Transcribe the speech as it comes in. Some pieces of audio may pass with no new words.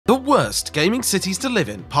Worst Gaming Cities to Live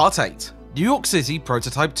in, Part 8, New York City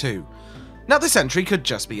Prototype 2. Now this entry could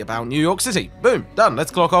just be about New York City. Boom, done,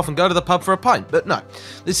 let's clock off and go to the pub for a pint. But no,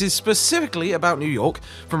 this is specifically about New York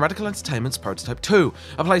from Radical Entertainment's Prototype 2,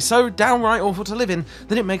 a place so downright awful to live in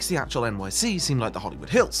that it makes the actual NYC seem like the Hollywood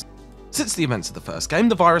Hills. Since the events of the first game,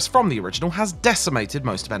 the virus from the original has decimated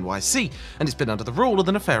most of NYC, and it's been under the rule of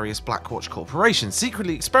the nefarious Blackwatch Corporation,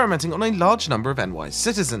 secretly experimenting on a large number of NY's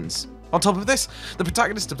citizens. On top of this, the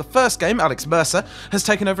protagonist of the first game, Alex Mercer, has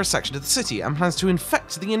taken over a section of the city and plans to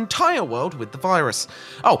infect the entire world with the virus.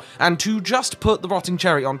 Oh, and to just put the rotting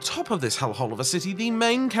cherry on top of this hellhole of a city, the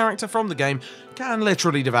main character from the game can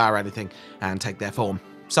literally devour anything and take their form.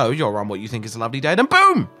 So you're on what you think is a lovely date, and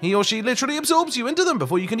boom! He or she literally absorbs you into them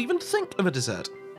before you can even think of a dessert.